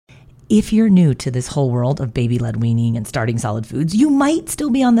if you're new to this whole world of baby-led weaning and starting solid foods, you might still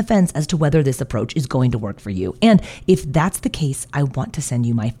be on the fence as to whether this approach is going to work for you. And if that's the case, I want to send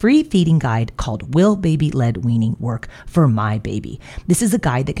you my free feeding guide called Will Baby-Led Weaning Work for My Baby? This is a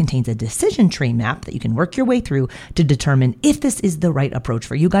guide that contains a decision tree map that you can work your way through to determine if this is the right approach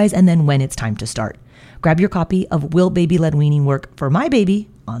for you guys and then when it's time to start. Grab your copy of Will Baby-Led Weaning Work for My Baby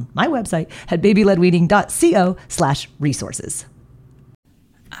on my website at babyledweaning.co/resources.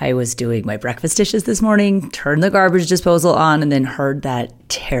 I was doing my breakfast dishes this morning, turned the garbage disposal on, and then heard that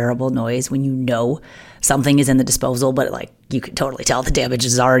terrible noise when you know something is in the disposal, but like you could totally tell the damage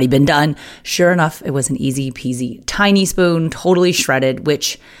has already been done. Sure enough, it was an easy peasy tiny spoon, totally shredded,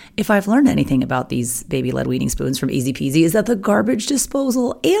 which if I've learned anything about these baby-led weaning spoons from Easy Peasy is that the garbage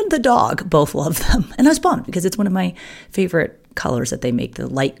disposal and the dog both love them. And I was bummed because it's one of my favorite colors that they make, the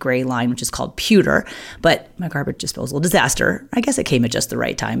light gray line, which is called pewter. But my garbage disposal disaster, I guess it came at just the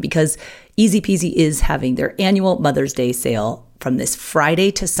right time because Easy Peasy is having their annual Mother's Day sale from this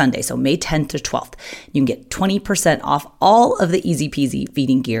Friday to Sunday, so May 10th to 12th. You can get 20% off all of the Easy Peasy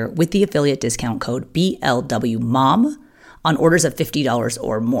feeding gear with the affiliate discount code BLWMOM on orders of $50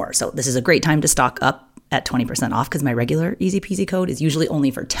 or more. So this is a great time to stock up at 20% off because my regular Easy Peasy code is usually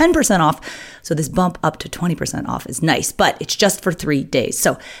only for 10% off. So this bump up to 20% off is nice, but it's just for 3 days.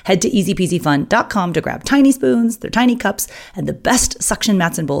 So head to easypeasyfun.com to grab tiny spoons, their tiny cups, and the best suction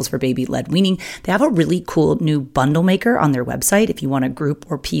mats and bowls for baby-led weaning. They have a really cool new bundle maker on their website if you want to group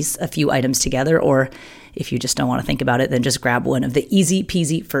or piece a few items together, or if you just don't want to think about it, then just grab one of the Easy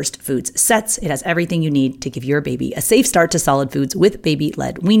Peasy First Foods sets. It has everything you need to give your baby a safe start to solid foods with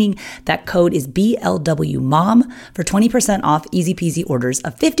baby-led weaning. That code is BLWMOM for 20% off Easy Peasy orders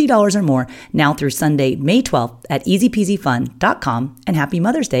of $50 or more now through Sunday, May 12th at easypeasyfun.com. And happy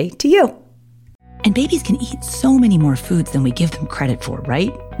Mother's Day to you. And babies can eat so many more foods than we give them credit for,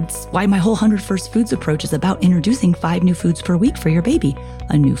 right? It's why my whole 100 First Foods approach is about introducing 5 new foods per week for your baby.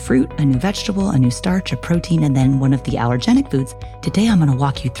 A new fruit, a new vegetable, a new starch, a protein, and then one of the allergenic foods. Today, I'm going to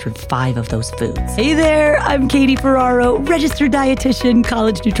walk you through 5 of those foods. Hey there, I'm Katie Ferraro, registered dietitian,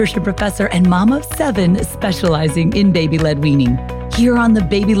 college nutrition professor, and mom of 7 specializing in baby-led weaning. Here on the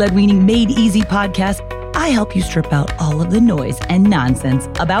Baby-Led Weaning Made Easy podcast, I help you strip out all of the noise and nonsense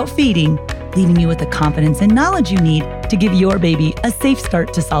about feeding, leaving you with the confidence and knowledge you need to give your baby a safe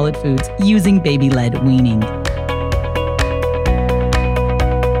start to solid foods using baby-led weaning.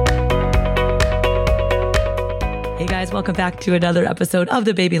 Hey guys, welcome back to another episode of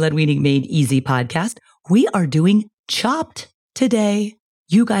the Baby-Led Weaning Made Easy podcast. We are doing Chopped today.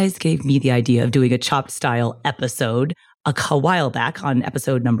 You guys gave me the idea of doing a Chopped style episode a while back. On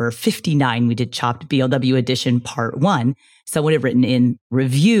episode number 59, we did Chopped BLW edition part 1. Someone had written in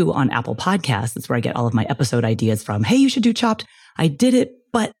review on Apple Podcasts. That's where I get all of my episode ideas from. Hey, you should do Chopped. I did it,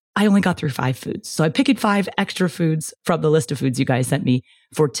 but I only got through 5 foods. So I picked 5 extra foods from the list of foods you guys sent me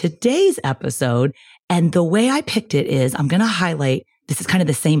for today's episode. And the way I picked it is I'm going to highlight, this is kind of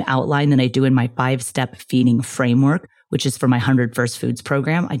the same outline that I do in my 5-step feeding framework, which is for my 100 First Foods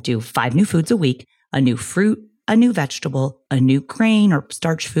program. I do 5 new foods a week, a new fruit, a new vegetable, a new grain or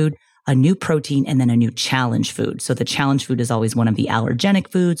starch food, a new protein, and then a new challenge food. So the challenge food is always one of the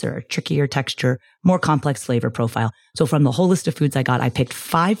allergenic foods or a trickier texture, more complex flavor profile. So from the whole list of foods I got, I picked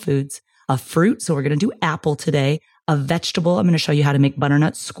 5 foods, a fruit. So we're going to do apple today, a vegetable. I'm going to show you how to make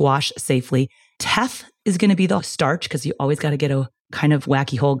butternut squash safely. Teff is going to be the starch because you always got to get a kind of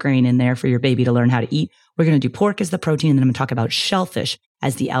wacky whole grain in there for your baby to learn how to eat. We're going to do pork as the protein, and then I'm going to talk about shellfish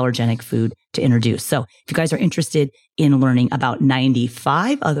as the allergenic food to introduce. So if you guys are interested in learning about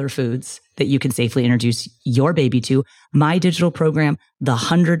 95 other foods that you can safely introduce your baby to, my digital program, the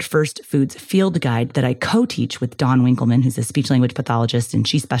 100 First Foods Field Guide that I co-teach with Dawn Winkleman, who's a speech-language pathologist, and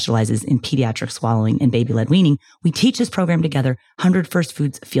she specializes in pediatric swallowing and baby-led weaning. We teach this program together. 100 First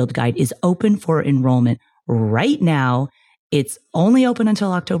Foods Field Guide is open for enrollment right now. It's only open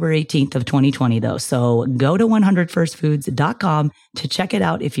until October 18th of 2020 though. So go to 100firstfoods.com to check it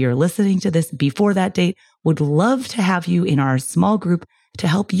out. If you're listening to this before that date, would love to have you in our small group to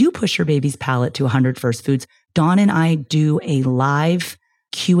help you push your baby's palate to 100 First Foods. Dawn and I do a live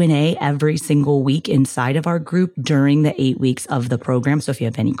Q&A every single week inside of our group during the 8 weeks of the program. So if you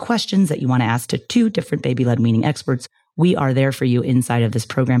have any questions that you want to ask to 2 different baby-led weaning experts, we are there for you inside of this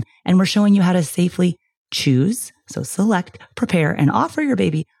program. And we're showing you how to safely choose, so select, prepare, and offer your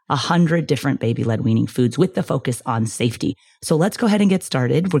baby 100 different baby-led weaning foods with the focus on safety. So let's go ahead and get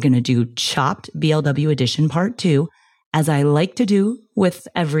started. We're going to do Chopped BLW edition part 2. As I like to do with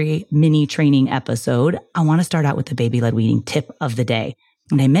every mini training episode, I want to start out with the baby-led weaning tip of the day.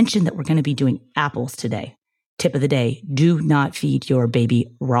 And I mentioned that we're going to be doing apples today. tip of the day, do not feed your baby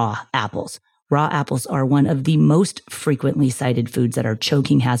raw apples. Raw apples are one of the most frequently cited foods that are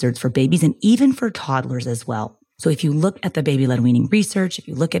choking hazards for babies and even for toddlers as well. So if you look at the baby-led weaning research, if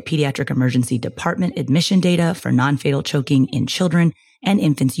you look at pediatric emergency department admission data for non-fatal choking in children and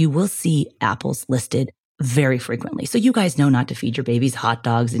infants, you will see apples listed very frequently. So you guys know not to feed your babies hot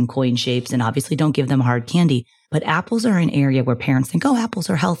dogs in coin shapes, and obviously don't give them hard candy. But apples are an area where parents think, oh, apples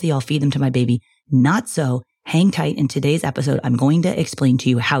are healthy, I'll feed them to my baby. Not so. Hang tight. In today's episode, I'm going to explain to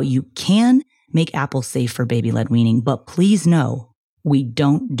you how you can make apples safe for baby-led weaning. But please know, we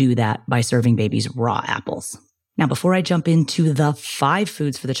don't do that by serving babies raw apples. Now, before I jump into the 5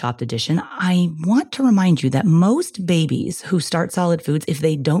 foods for the Chopped edition, I want to remind you that most babies who start solid foods, if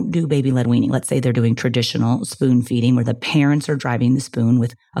they don't do baby-led weaning, let's say they're doing traditional spoon feeding where the parents are driving the spoon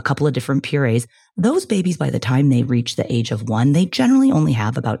with a couple of different purees, those babies, by the time they reach the age of 1, they generally only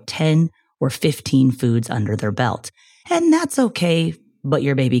have about 10 or 15 foods under their belt. And that's okay, but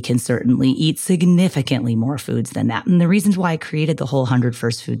your baby can certainly eat significantly more foods than that. And the reasons why I created the whole 100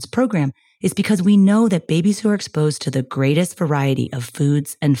 First Foods program is because we know that babies who are exposed to the greatest variety of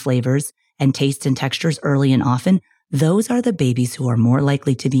foods and flavors and tastes and textures early and often, those are the babies who are more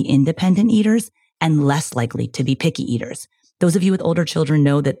likely to be independent eaters and less likely to be picky eaters. Those of you with older children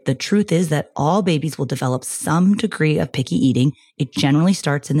know that the truth is that all babies will develop some degree of picky eating. It generally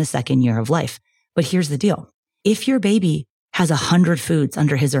starts in the 2nd year of life. But here's the deal. If your baby has 100 foods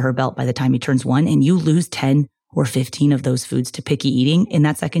under his or her belt by the time he turns 1 and you lose 10 or 15 of those foods to picky eating in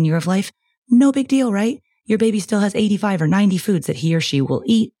that 2nd year of life, no big deal, right? Your baby still has 85 or 90 foods that he or she will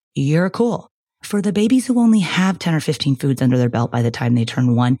eat. You're cool. For the babies who only have 10 or 15 foods under their belt by the time they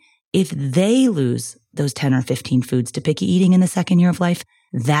turn 1, if they lose those 10 or 15 foods to picky eating in the 2nd year of life,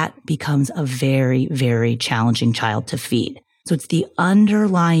 that becomes a very, very challenging child to feed. So it's the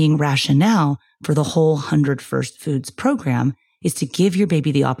underlying rationale for the whole 100 First Foods program is to give your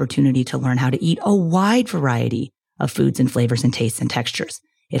baby the opportunity to learn how to eat a wide variety of foods and flavors and tastes and textures.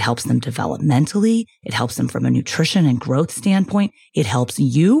 It helps them developmentally. It helps them from a nutrition and growth standpoint. It helps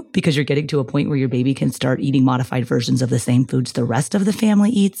you because you're getting to a point where your baby can start eating modified versions of the same foods the rest of the family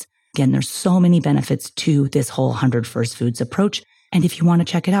eats. Again, there's so many benefits to this whole 100 First Foods approach. And if you want to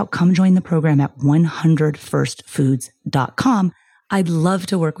check it out, come join the program at 100firstfoods.com. I'd love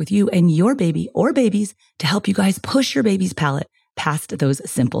to work with you and your baby or babies to help you guys push your baby's palate past those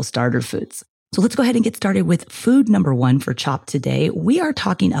simple starter foods. So let's go ahead and get started with food number 1 for Chopped today. We are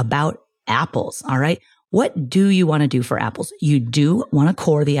talking about apples, all right? What do you want to do for apples? You do want to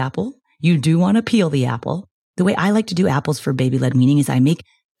core the apple. You do want to peel the apple. The way I like to do apples for baby-led weaning is I make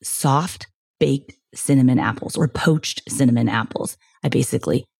soft baked cinnamon apples or poached cinnamon apples. I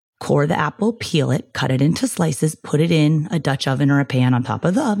basically core the apple, peel it, cut it into slices, put it in a Dutch oven or a pan on top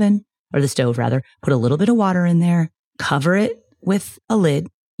of the oven, or the stove rather, put a little bit of water in there, cover it with a lid.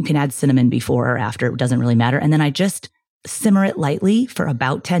 You can add cinnamon before or after, it doesn't really matter. And then I just simmer it lightly for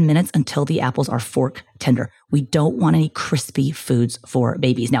about 10 minutes until the apples are fork tender. We don't want any crispy foods for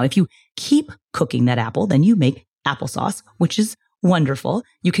babies. Now, if you keep cooking that apple, then you make applesauce, which is wonderful.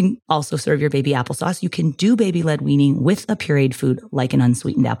 You can also serve your baby applesauce. You can do baby-led weaning with a pureed food like an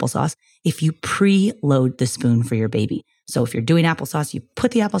unsweetened applesauce if you preload the spoon for your baby. So if you're doing applesauce, you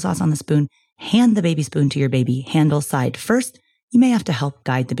put the applesauce on the spoon, hand the baby spoon to your baby, handle side first. You may have to help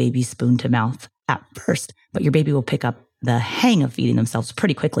guide the baby's spoon to mouth at first, but your baby will pick up the hang of feeding themselves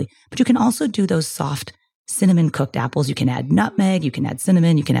pretty quickly. But you can also do those soft cinnamon cooked apples. You can add nutmeg, you can add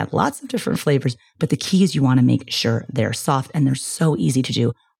cinnamon, you can add lots of different flavors. But the key is you want to make sure they're soft and they're so easy to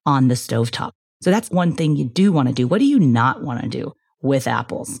do on the stovetop. So that's one thing you do want to do. What do you not want to do with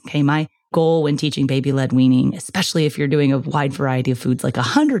apples? Okay, my goal when teaching baby-led weaning, especially if you're doing a wide variety of foods, like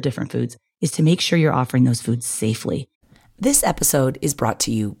 100 different foods, is to make sure you're offering those foods safely. This episode is brought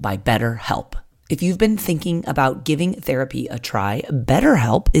to you by BetterHelp. If you've been thinking about giving therapy a try,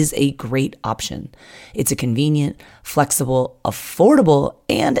 BetterHelp is a great option. It's a convenient, flexible, affordable,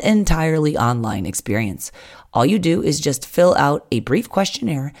 and entirely online experience. All you do is just fill out a brief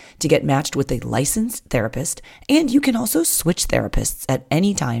questionnaire to get matched with a licensed therapist, and you can also switch therapists at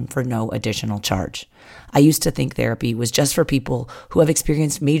any time for no additional charge. I used to think therapy was just for people who have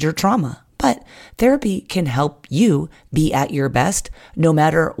experienced major trauma, but therapy can help you be at your best no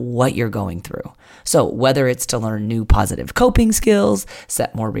matter what you're going through. So whether it's to learn new positive coping skills,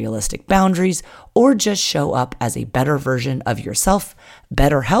 set more realistic boundaries, or just show up as a better version of yourself,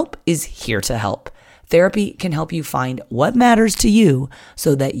 BetterHelp is here to help. Therapy can help you find what matters to you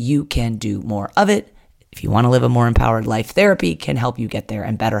so that you can do more of it If you want to live a more empowered life, therapy can help you get there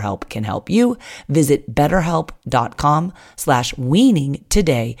and BetterHelp can help you. Visit betterhelp.com/weaning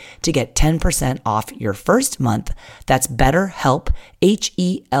today to get 10% off your first month. That's BetterHelp,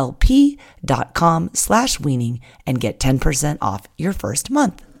 HELP.com/weaning and get 10% off your first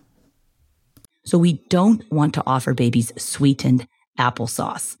month. So we don't want to offer babies sweetened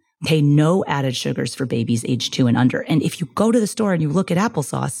applesauce. Okay, no added sugars for babies age 2 and under. And if you go to the store and you look at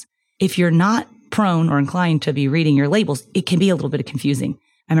applesauce, if you're not prone or inclined to be reading your labels, it can be a little bit confusing.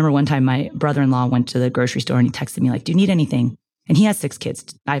 I remember one time my brother-in-law went to the grocery store and he texted me like, do you need anything? And he has 6 kids.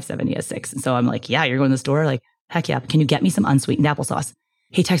 I have 7, he has 6. And so I'm like, yeah, you're going to the store? Like, heck yeah. Can you get me some unsweetened applesauce?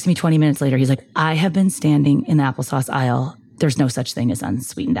 He texted me 20 minutes later. He's like, I have been standing in the applesauce aisle. There's no such thing as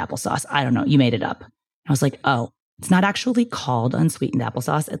unsweetened applesauce. I don't know. You made it up. I was like, oh, it's not actually called unsweetened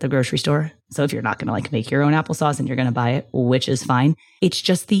applesauce at the grocery store. So if you're not going to like make your own applesauce and you're going to buy it, which is fine, it's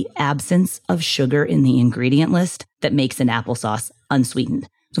just the absence of sugar in the ingredient list that makes an applesauce unsweetened.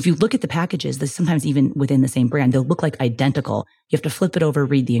 So if you look at the packages, there's sometimes even within the same brand, they'll look like identical. You have to flip it over,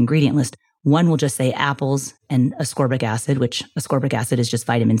 read the ingredient list. One will just say apples and ascorbic acid, which ascorbic acid is just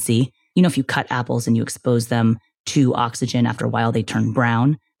vitamin C. You know, if you cut apples and you expose them to oxygen, after a while they turn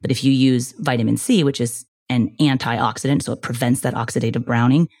brown. But if you use vitamin C, which is an antioxidant, so it prevents that oxidative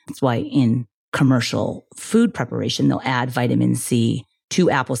browning. That's why in commercial food preparation, they'll add vitamin C to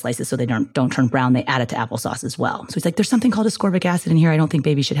apple slices so they don't turn brown. They add it to applesauce as well. So it's like, there's something called ascorbic acid in here. I don't think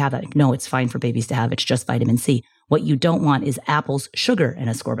babies should have that. No, it's fine for babies to have. It's just vitamin C. What you don't want is apples, sugar, and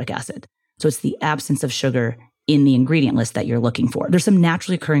ascorbic acid. So it's the absence of sugar in the ingredient list that you're looking for. There's some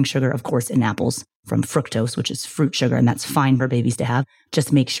naturally occurring sugar, of course, in apples from fructose, which is fruit sugar, and that's fine for babies to have.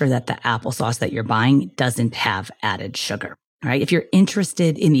 Just make sure that the applesauce that you're buying doesn't have added sugar. All right. If you're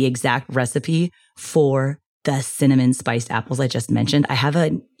interested in the exact recipe for the cinnamon spiced apples I just mentioned, I have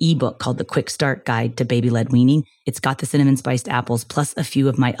an ebook called The Quick Start Guide to Baby-Led Weaning. It's got the cinnamon spiced apples plus a few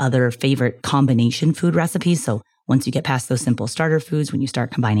of my other favorite combination food recipes. So once you get past those simple starter foods, when you start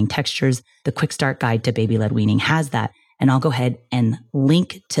combining textures, the Quick Start Guide to Baby-Led Weaning has that. And I'll go ahead and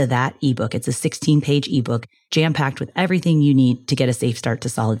link to that ebook. It's a 16-page ebook, jam-packed with everything you need to get a safe start to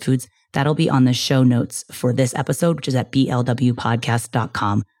solid foods. That'll be on the show notes for this episode, which is at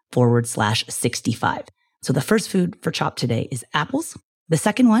blwpodcast.com/65. So the first food for Chop today is apples. The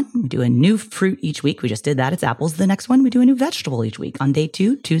second one, we do a new fruit each week. We just did that. It's apples. The next one, we do a new vegetable each week. On day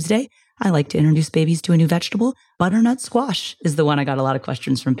 2, Tuesday, I like to introduce babies to a new vegetable. Butternut squash is the one I got a lot of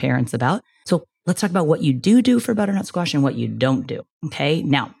questions from parents about. So let's talk about what you do for butternut squash and what you don't do. Okay.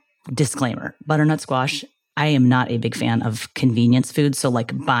 Now, disclaimer, butternut squash, I am not a big fan of convenience foods. So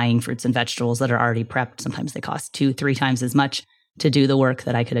like buying fruits and vegetables that are already prepped, sometimes they cost 2-3 times as much to do the work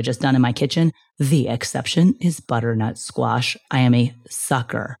that I could have just done in my kitchen. The exception is butternut squash. I am a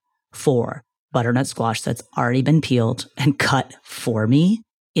sucker for butternut squash that's already been peeled and cut for me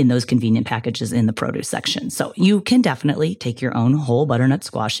in those convenient packages in the produce section. So you can definitely take your own whole butternut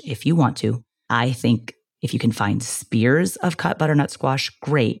squash if you want to. I think if you can find spears of cut butternut squash,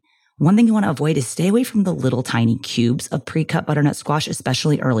 great. One thing you want to avoid is stay away from the little tiny cubes of pre-cut butternut squash,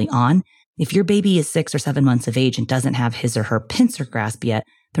 especially early on. If your baby is 6 or 7 months of age and doesn't have his or her pincer grasp yet,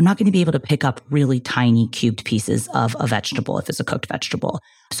 they're not going to be able to pick up really tiny cubed pieces of a vegetable if it's a cooked vegetable.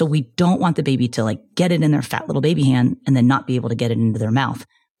 So we don't want the baby to like get it in their fat little baby hand and then not be able to get it into their mouth.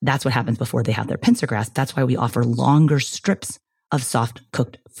 That's what happens before they have their pincer grasp. That's why we offer longer strips of soft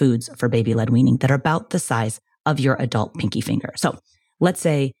cooked foods for baby-led weaning that are about the size of your adult pinky finger. So let's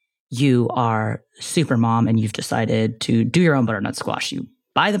say you are super mom and you've decided to do your own butternut squash. You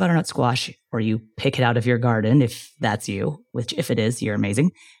buy the butternut squash or you pick it out of your garden if that's you, which if it is, you're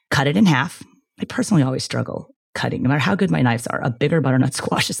amazing. Cut it in half. I personally always struggle cutting. No matter how good my knives are, a bigger butternut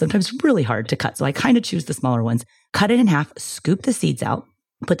squash is sometimes really hard to cut. So I kind of choose the smaller ones. Cut it in half, scoop the seeds out,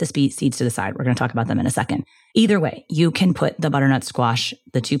 put the seeds to the side. We're going to talk about them in a second. Either way, you can put the butternut squash,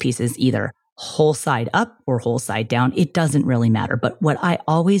 the 2 pieces, either whole side up or whole side down. It doesn't really matter. But what I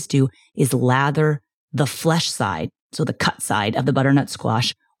always do is lather the flesh side, so the cut side of the butternut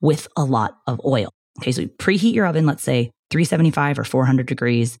squash, with a lot of oil. Okay, so you preheat your oven, let's say 375 or 400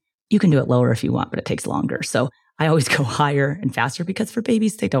 degrees. You can do it lower if you want, but it takes longer. So I always go higher and faster because for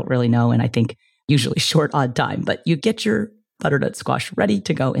babies, they don't really know. And I think usually short odd time, but you get your butternut squash ready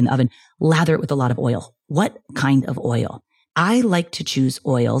to go in the oven, lather it with a lot of oil. What kind of oil? I like to choose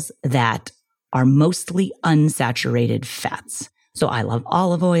oils that are mostly unsaturated fats. So I love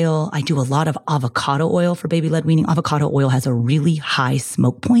olive oil. I do a lot of avocado oil for baby-led weaning. Avocado oil has a really high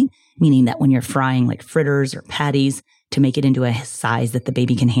smoke point, meaning that when you're frying like fritters or patties to make it into a size that the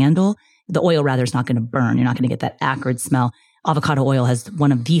baby can handle, the oil rather is not going to burn. You're not going to get that acrid smell. Avocado oil has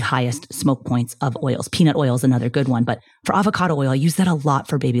one of the highest smoke points of oils. Peanut oil is another good one. But for avocado oil, I use that a lot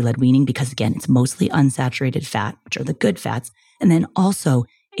for baby-led weaning because, again, it's mostly unsaturated fat, which are the good fats. And then also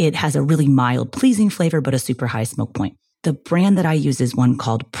it has a really mild, pleasing flavor, but a super high smoke point. The brand that I use is one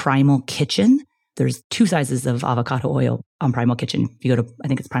called Primal Kitchen. There's 2 sizes of avocado oil on Primal Kitchen. If you go to, I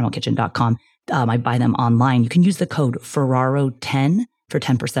think it's primalkitchen.com. I buy them online. You can use the code Ferraro10 for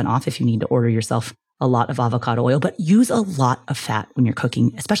 10% off if you need to order yourself a lot of avocado oil, but use a lot of fat when you're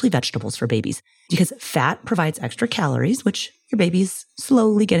cooking, especially vegetables for babies, because fat provides extra calories, which your baby's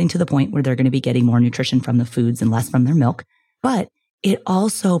slowly getting to the point where they're going to be getting more nutrition from the foods and less from their milk. But it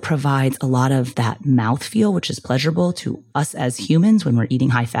also provides a lot of that mouthfeel, which is pleasurable to us as humans when we're eating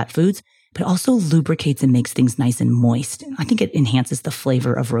high fat foods, but also lubricates and makes things nice and moist. I think it enhances the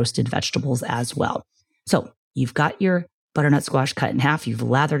flavor of roasted vegetables as well. So you've got your butternut squash cut in half. You've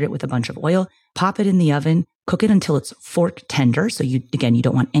lathered it with a bunch of oil, pop it in the oven, cook it until it's fork tender. So you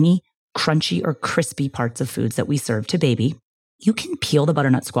don't want any crunchy or crispy parts of foods that we serve to baby. You can peel the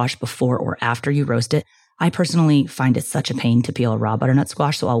butternut squash before or after you roast it. I personally find it such a pain to peel a raw butternut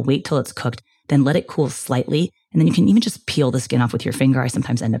squash, so I'll wait till it's cooked, then let it cool slightly, and then you can even just peel the skin off with your finger. I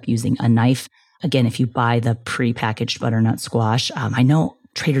sometimes end up using a knife. Again, if you buy the pre-packaged butternut squash, I know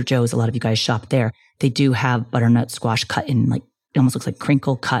Trader Joe's, a lot of you guys shop there. They do have butternut squash cut in like, it almost looks like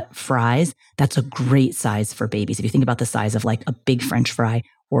crinkle cut fries. That's a great size for babies. If you think about the size of like a big French fry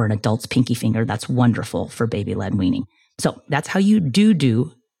or an adult's pinky finger, that's wonderful for baby-led weaning. So that's how you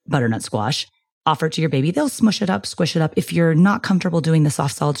do butternut squash. Offer it to your baby. They'll smush it up, squish it up. If you're not comfortable doing the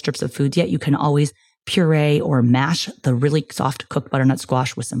soft, solid strips of foods yet, you can always puree or mash the really soft cooked butternut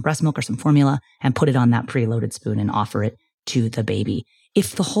squash with some breast milk or some formula and put it on that preloaded spoon and offer it to the baby.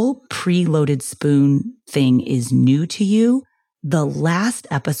 If the whole preloaded spoon thing is new to you, the last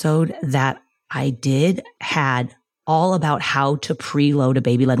episode that I did had all about how to preload a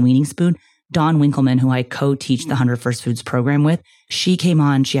baby-led weaning spoon. Dawn Winkleman, who I co-teach the 100 First Foods program with, she came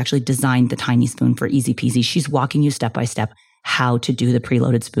on, she actually designed the tiny spoon for Easy Peasy. She's walking you step by step how to do the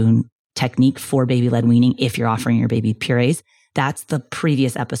preloaded spoon technique for baby-led weaning if you're offering your baby purees. That's the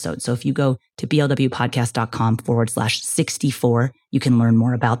previous episode. So if you go to blwpodcast.com/64, you can learn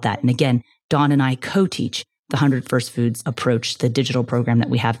more about that. And again, Dawn and I co-teach the 100 First Foods approach, the digital program that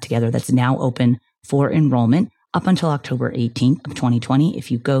we have together that's now open for enrollment up until October 18th of 2020.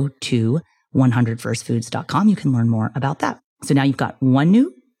 If you go to 100firstfoods.com, you can learn more about that. So now you've got one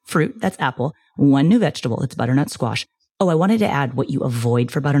new fruit, that's apple, one new vegetable, it's butternut squash. Oh, I wanted to add what you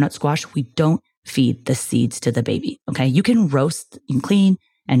avoid for butternut squash. We don't feed the seeds to the baby, okay? You can roast, you can clean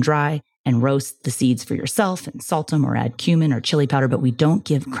and dry and roast the seeds for yourself and salt them or add cumin or chili powder, but we don't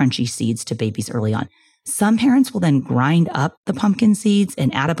give crunchy seeds to babies early on. Some parents will then grind up the pumpkin seeds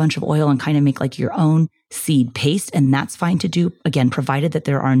and add a bunch of oil and kind of make like your own seed paste. And that's fine to do, again, provided that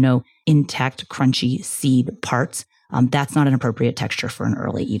there are no intact, crunchy seed parts. That's not an appropriate texture for an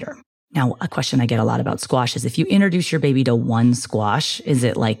early eater. Now, a question I get a lot about squash is if you introduce your baby to one squash, is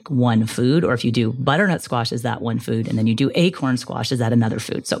it like one food? Or if you do butternut squash, is that one food? And then you do acorn squash, is that another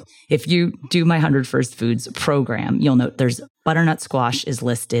food? So if you do my 100 First Foods program, you'll note there's butternut squash is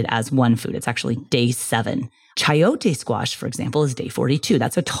listed as one food. It's actually day 7. Chayote squash, for example, is day 42.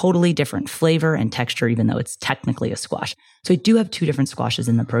 That's a totally different flavor and texture, even though it's technically a squash. So we do have 2 different squashes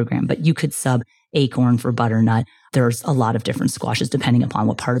in the program, but you could sub acorn for butternut. There's a lot of different squashes depending upon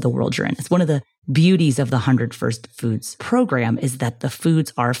what part of the world you're in. It's one of the beauties of the 100 First Foods program is that the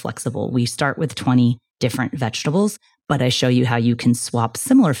foods are flexible. We start with 20 different vegetables, but I show you how you can swap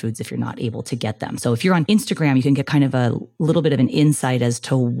similar foods if you're not able to get them. So if you're on Instagram, you can get kind of a little bit of an insight as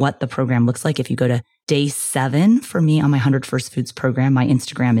to what the program looks like. If you go to day 7 for me on my 100 First Foods program, my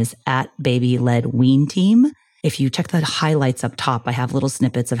Instagram is @BabyLedWeanTeam. If you check the highlights up top, I have little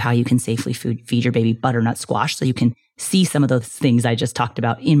snippets of how you can safely feed your baby butternut squash. So you can see some of those things I just talked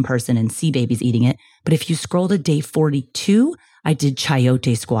about in person and see babies eating it. But if you scroll to day 42, I did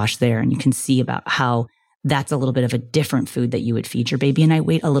chayote squash there, and you can see about how that's a little bit of a different food that you would feed your baby. And I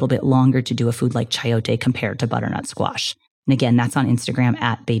wait a little bit longer to do a food like chayote compared to butternut squash. And again, that's on Instagram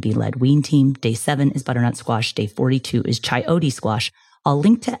 @BabyLedWeanTeam. Day 7 is butternut squash. Day 42 is chayote squash. I'll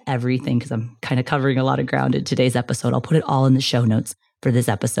link to everything because I'm kind of covering a lot of ground in today's episode. I'll put it all in the show notes for this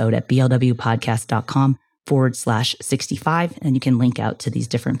episode at blwpodcast.com/65. And you can link out to these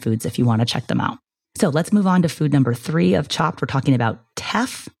different foods if you want to check them out. So let's move on to food number 3 of Chopped. We're talking about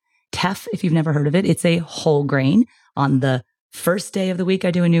teff. Teff, if you've never heard of it, it's a whole grain. On the first day of the week,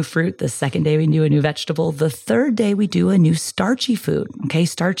 I do a new fruit. The second day, we do a new vegetable. The third day, we do a new starchy food. Okay,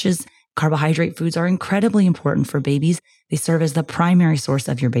 starches, carbohydrate foods are incredibly important for babies. They serve as the primary source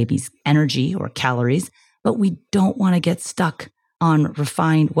of your baby's energy or calories, but we don't want to get stuck on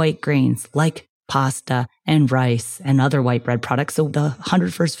refined white grains like pasta and rice and other white bread products. So the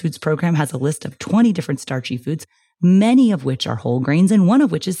 100 First Foods program has a list of 20 different starchy foods, many of which are whole grains, and one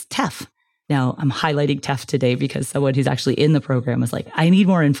of which is teff. Now, I'm highlighting teff today because someone who's actually in the program was like, I need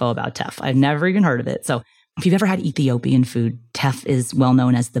more info about teff. I've never even heard of it. So if you've ever had Ethiopian food, teff is well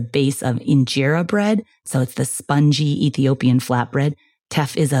known as the base of injera bread. So it's the spongy Ethiopian flatbread.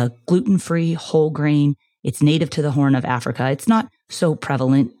 Teff is a gluten-free whole grain. It's native to the Horn of Africa. It's not so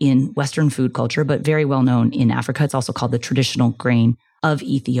prevalent in Western food culture, but very well known in Africa. It's also called the traditional grain of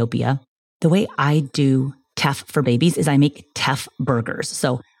Ethiopia. The way I do teff for babies is I make teff burgers.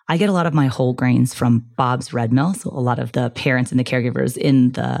 So I get a lot of my whole grains from Bob's Red Mill. So a lot of the parents and the caregivers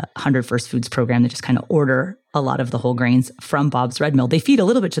in the 100 First Foods program, they just kind of order a lot of the whole grains from Bob's Red Mill. They feed a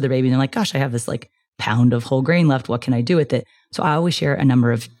little bit to their baby and they're like, gosh, I have this like pound of whole grain left. What can I do with it? So I always share a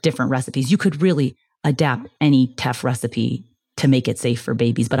number of different recipes. You could really adapt any teff recipe to make it safe for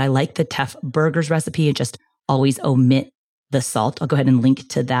babies, but I like the teff burgers recipe and just always omit the salt. I'll go ahead and link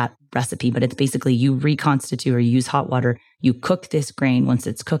to that recipe, but it's basically you reconstitute or you use hot water. You cook this grain. Once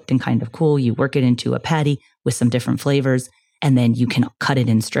it's cooked and kind of cool, you work it into a patty with some different flavors, and then you can cut it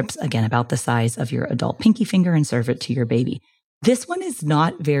in strips, again, about the size of your adult pinky finger and serve it to your baby. This one is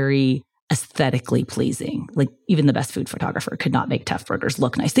not very aesthetically pleasing. Like even the best food photographer could not make teff burgers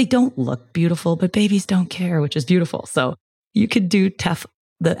look nice. They don't look beautiful, but babies don't care, which is beautiful. So you could do teff,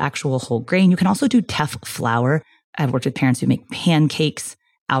 the actual whole grain. You can also do teff flour. I've worked with parents who make pancakes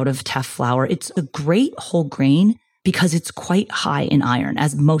out of teff flour. It's a great whole grain because it's quite high in iron,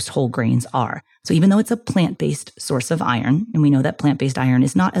 as most whole grains are. So even though it's a plant-based source of iron, and we know that plant-based iron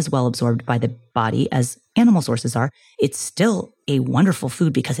is not as well absorbed by the body as animal sources are, it's still a wonderful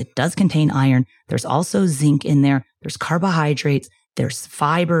food because it does contain iron. There's also zinc in there. There's carbohydrates. There's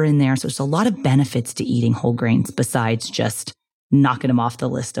fiber in there. So there's a lot of benefits to eating whole grains besides just knocking them off the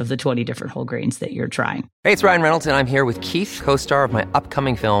list of the 20 different whole grains that you're trying. Hey, it's Ryan Reynolds, and I'm here with Keith, co-star of my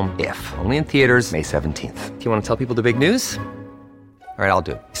upcoming film, If, only in theaters May 17th. Do you want to tell people the big news? All right, I'll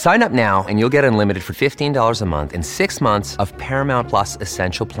do it. Sign up now and you'll get unlimited for $15 a month and 6 months of Paramount Plus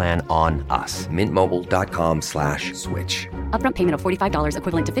Essential Plan on us. MintMobile.com/switch. Upfront payment of $45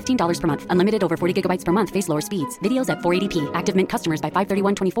 equivalent to $15 per month. Unlimited over 40 gigabytes per month. Face lower speeds. Videos at 480p. Active Mint customers by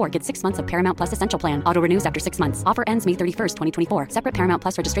 531.24 get 6 months of Paramount Plus Essential Plan. Auto renews after 6 months. Offer ends May 31st, 2024. Separate Paramount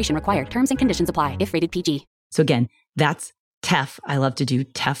Plus registration required. Terms and conditions apply if rated PG. So again, that's teff. I love to do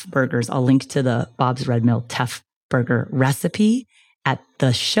teff burgers. I'll link to the Bob's Red Mill teff burger recipe at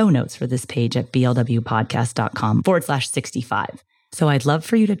the show notes for this page at blwpodcast.com/65. So I'd love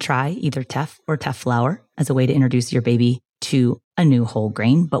for you to try either teff or teff flour as a way to introduce your baby to a new whole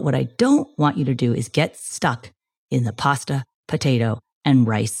grain. But what I don't want you to do is get stuck in the pasta, potato, and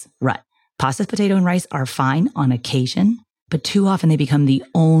rice rut. Pasta, potato, and rice are fine on occasion, but too often they become the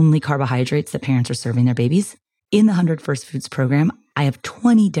only carbohydrates that parents are serving their babies. In the 100 First Foods program, I have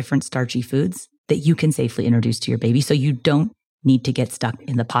 20 different starchy foods that you can safely introduce to your baby so you don't need to get stuck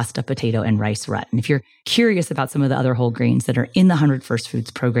in the pasta, potato, and rice rut. And if you're curious about some of the other whole grains that are in the 100 First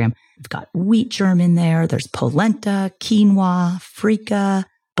Foods program, we've got wheat germ in there. There's polenta, quinoa, freekeh,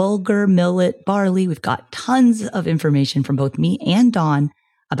 bulgur, millet, barley. We've got tons of information from both me and Dawn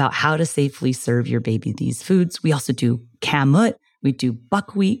about how to safely serve your baby these foods. We also do kamut. We do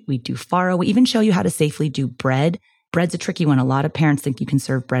buckwheat. We do farro. We even show you how to safely do bread. Bread's a tricky one. A lot of parents think you can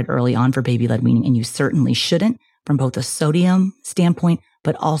serve bread early on for baby-led weaning, and you certainly shouldn't, from both a sodium standpoint,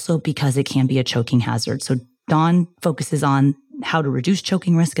 but also because it can be a choking hazard. So Dawn focuses on how to reduce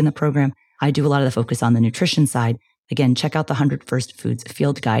choking risk in the program. I do a lot of the focus on the nutrition side. Again, check out the 100 First Foods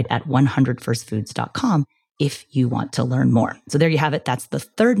field guide at 100firstfoods.com if you want to learn more. So there you have it. That's the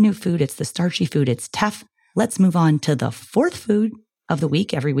third new food. It's the starchy food. It's teff. Let's move on to the fourth food of the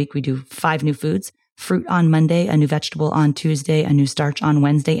week. Every week we do 5 new foods. Fruit on Monday, a new vegetable on Tuesday, a new starch on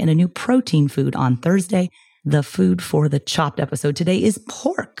Wednesday, and a new protein food on Thursday. The food for the Chopped episode today is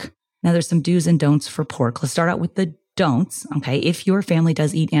pork. Now, there's some do's and don'ts for pork. Let's start out with the don'ts. Okay, if your family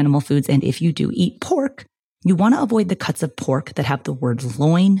does eat animal foods, and if you do eat pork, you want to avoid the cuts of pork that have the word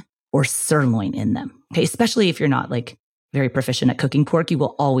loin or sirloin in them. Okay, especially if you're not like very proficient at cooking pork, you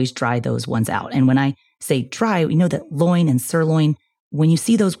will always dry those ones out. And when I say dry, we know that loin and sirloin, when you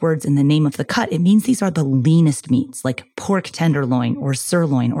see those words in the name of the cut, it means these are the leanest meats, like pork tenderloin or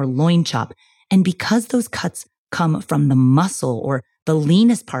sirloin or loin chop. And because those cuts come from the muscle or the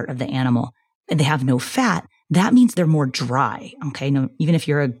leanest part of the animal and they have no fat, that means they're more dry. Okay. Now, even if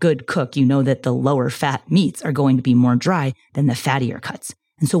you're a good cook, you know that the lower fat meats are going to be more dry than the fattier cuts.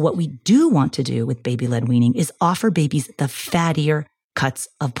 And so what we do want to do with baby-led weaning is offer babies the fattier cuts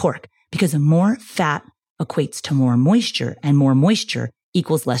of pork, because the more fat equates to more moisture, and more moisture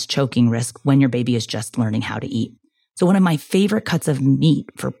equals less choking risk when your baby is just learning how to eat. So one of my favorite cuts of meat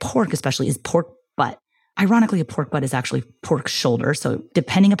for pork especially is pork butt. Ironically, a pork butt is actually pork shoulder. So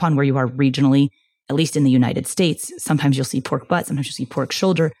depending upon where you are regionally, at least in the United States, sometimes you'll see pork butt, sometimes you'll see pork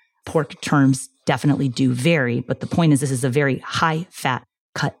shoulder. Pork terms definitely do vary, but the point is this is a very high fat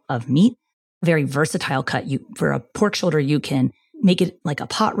cut of meat, very versatile cut. For a pork shoulder, you can make it like a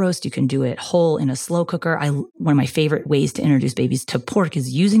pot roast. You can do it whole in a slow cooker. One of my favorite ways to introduce babies to pork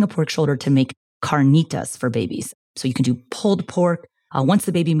is using a pork shoulder to make carnitas for babies. So you can do pulled pork. Once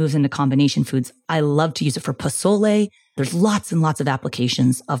the baby moves into combination foods, I love to use it for pozole. There's lots and lots of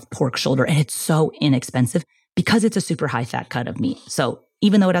applications of pork shoulder, and it's so inexpensive because it's a super high fat cut of meat. So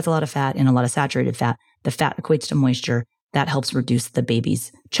even though it has a lot of fat and a lot of saturated fat, the fat equates to moisture. That helps reduce the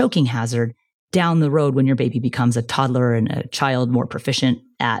baby's choking hazard. Down the road, when your baby becomes a toddler and a child more proficient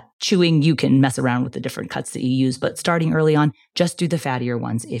at chewing, you can mess around with the different cuts that you use. But starting early on, just do the fattier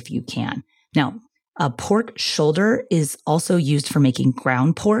ones if you can. Now, a pork shoulder is also used for making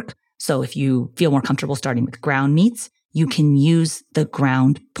ground pork. So if you feel more comfortable starting with ground meats, you can use the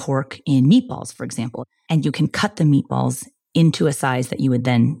ground pork in meatballs, for example, and you can cut the meatballs into a size that you would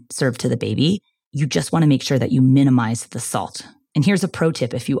then serve to the baby. You just want to make sure that you minimize the salt. And here's a pro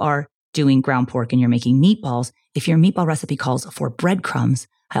tip. If you are doing ground pork and you're making meatballs, if your meatball recipe calls for breadcrumbs,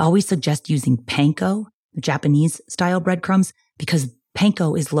 I always suggest using panko, the Japanese style breadcrumbs, because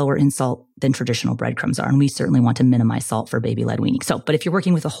panko is lower in salt than traditional breadcrumbs are. And we certainly want to minimize salt for baby-led weaning. But if you're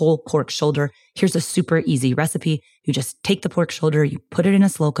working with a whole pork shoulder, here's a super easy recipe. You just take the pork shoulder, you put it in a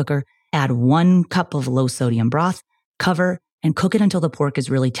slow cooker, add 1 cup of low sodium broth, cover, and cook it until the pork is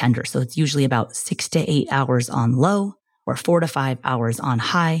really tender. So it's usually about 6 to 8 hours on low or 4 to 5 hours on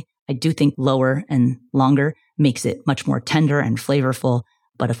high. I do think lower and longer makes it much more tender and flavorful.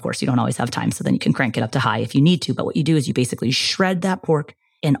 But of course, you don't always have time. So then you can crank it up to high if you need to. But what you do is you basically shred that pork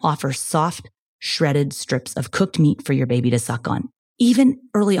and offer soft, shredded strips of cooked meat for your baby to suck on. Even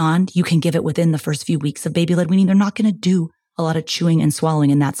early on, you can give it within the first few weeks of baby-led weaning. They're not going to do a lot of chewing and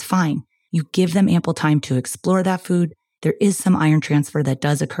swallowing, and that's fine. You give them ample time to explore that food. There is some iron transfer that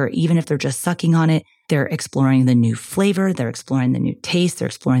does occur, even if they're just sucking on it. They're exploring the new flavor. They're exploring the new taste. They're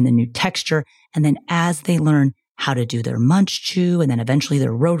exploring the new texture. And then as they learn how to do their munch chew and then eventually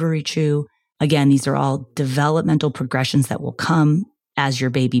their rotary chew, again, these are all developmental progressions that will come as your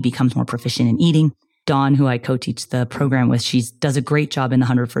baby becomes more proficient in eating. Dawn, who I co-teach the program with, she does a great job in the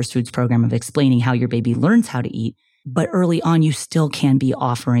 100 First Foods program of explaining how your baby learns how to eat. But early on, you still can be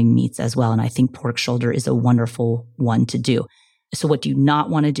offering meats as well. And I think pork shoulder is a wonderful one to do. So what do you not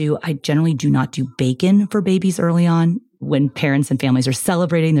want to do? I generally do not do bacon for babies early on. When parents and families are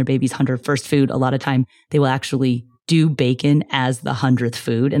celebrating their baby's 100th first food, a lot of time they will actually do bacon as the 100th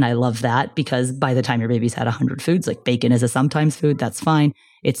food. And I love that because by the time your baby's had 100 foods, like bacon is a sometimes food, that's fine.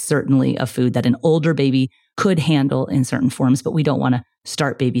 It's certainly a food that an older baby could handle in certain forms, but we don't want to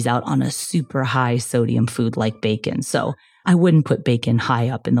start babies out on a super high sodium food like bacon. So I wouldn't put bacon high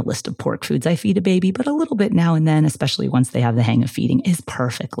up in the list of pork foods I feed a baby, but a little bit now and then, especially once they have the hang of feeding, is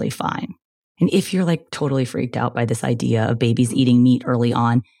perfectly fine. And if you're like totally freaked out by this idea of babies eating meat early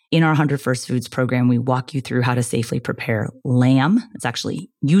on, in our 100 First Foods program, we walk you through how to safely prepare lamb. It's actually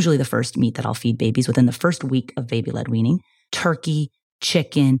usually the first meat that I'll feed babies within the first week of baby-led weaning. Turkey,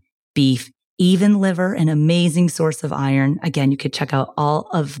 chicken, beef, even liver, an amazing source of iron. Again, you could check out all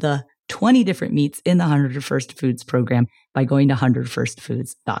of the 20 different meats in the 100 First Foods program by going to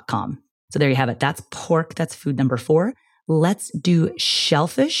 100firstfoods.com. So there you have it. That's pork. That's food number 4. Let's do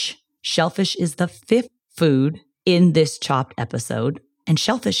shellfish. Shellfish is the 5th food in this chopped episode. And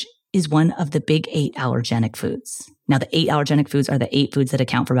shellfish is one of the big 8 allergenic foods. Now, the 8 allergenic foods are the 8 foods that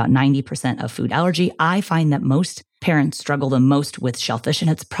account for about 90% of food allergy. I find that most parents struggle the most with shellfish,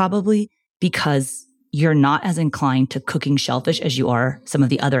 and it's probably because you're not as inclined to cooking shellfish as you are some of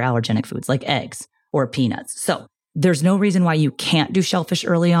the other allergenic foods like eggs or peanuts. So there's no reason why you can't do shellfish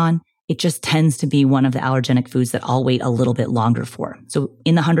early on. It just tends to be one of the allergenic foods that I'll wait a little bit longer for. So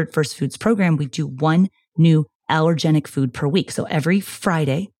in the 100 First Foods program, we do one new allergenic food per week. So every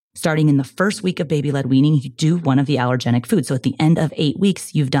Friday, starting in the first week of baby-led weaning, you do one of the allergenic foods. So at the end of 8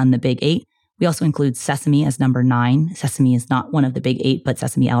 weeks, you've done the big 8. We also include sesame as number 9. Sesame is not one of the big 8, but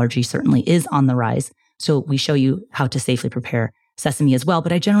sesame allergy certainly is on the rise. So we show you how to safely prepare sesame as well.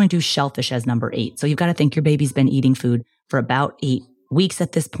 But I generally do shellfish as number 8. So you've got to think your baby's been eating food for about 8 weeks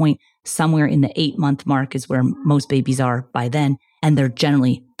at this point. Somewhere in the 8-month mark is where most babies are by then. And they're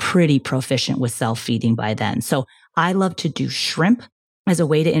generally pretty proficient with self-feeding by then. So I love to do shrimp as a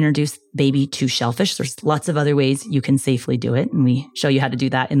way to introduce baby to shellfish. There's lots of other ways you can safely do it, and we show you how to do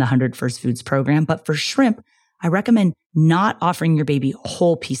that in the 100 First Foods program. But for shrimp, I recommend not offering your baby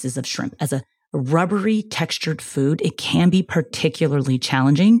whole pieces of shrimp. As a rubbery textured food, it can be particularly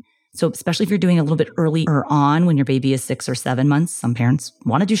challenging. So especially if you're doing a little bit earlier on when your baby is 6 or 7 months, some parents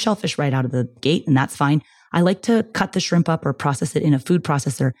want to do shellfish right out of the gate, and that's fine. I like to cut the shrimp up or process it in a food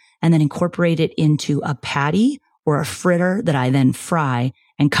processor and then incorporate it into a patty or a fritter that I then fry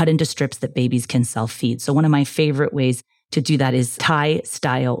and cut into strips that babies can self-feed. So one of my favorite ways to do that is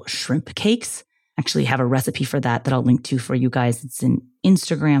Thai-style shrimp cakes. Actually have a recipe for that I'll link to for you guys. It's an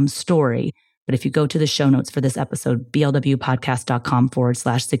Instagram story. But if you go to the show notes for this episode,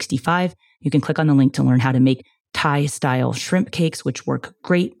 blwpodcast.com/65, you can click on the link to learn how to make Thai-style shrimp cakes, which work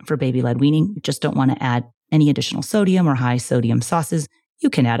great for baby-led weaning. You just don't want to add any additional sodium or high sodium sauces. You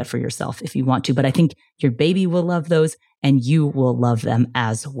can add it for yourself if you want to, but I think your baby will love those and you will love them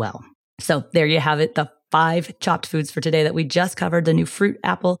as well. So there you have it, the 5 chopped foods for today that we just covered: the new fruit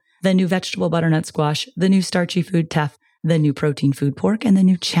apple, the new vegetable butternut squash, the new starchy food teff, the new protein food pork, and the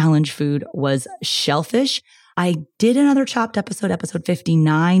new challenge food was shellfish. I did another chopped episode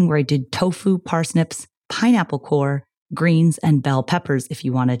 59, where I did tofu, parsnips, pineapple core, greens, and bell peppers if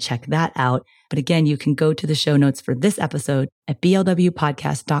you want to check that out. But again, you can go to the show notes for this episode at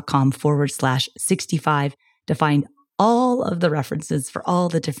blwpodcast.com/65 to find all of the references for all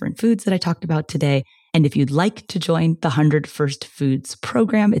the different foods that I talked about today. And if you'd like to join the 100 First Foods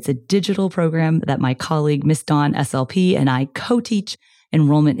program, it's a digital program that my colleague, Miss Dawn SLP, and I co-teach.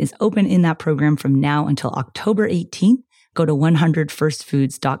 Enrollment is open in that program from now until October 18th. Go to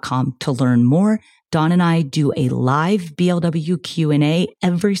 100firstfoods.com to learn more. Dawn and I do a live BLW Q&A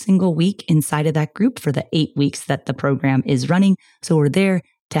every single week inside of that group for the 8 weeks that the program is running. So we're there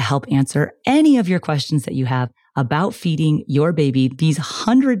to help answer any of your questions that you have about feeding your baby these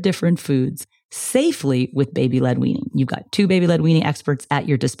 100 different foods safely with baby-led weaning. You've got 2 baby-led weaning experts at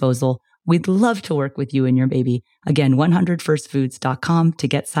your disposal. We'd love to work with you and your baby. Again, 100firstfoods.com to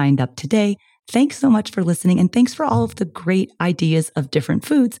get signed up today. Thanks so much for listening, and thanks for all of the great ideas of different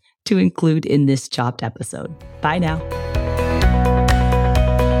foods to include in this chopped episode. Bye now.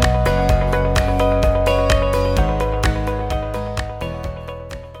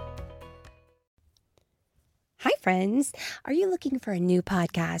 Hi, friends. Are you looking for a new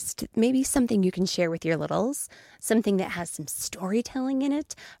podcast? Maybe something you can share with your littles? Something that has some storytelling in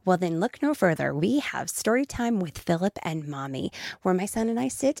it? Well, then look no further. We have Storytime with Philip and Mommy, where my son and I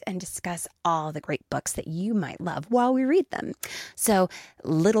sit and discuss all the great books that you might love while we read them. So,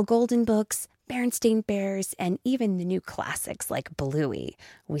 Little Golden Books, Berenstain Bears, and even the new classics like Bluey.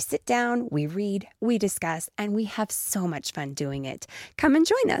 We sit down, we read, we discuss, and we have so much fun doing it. Come and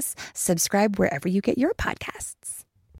join us. Subscribe wherever you get your podcasts.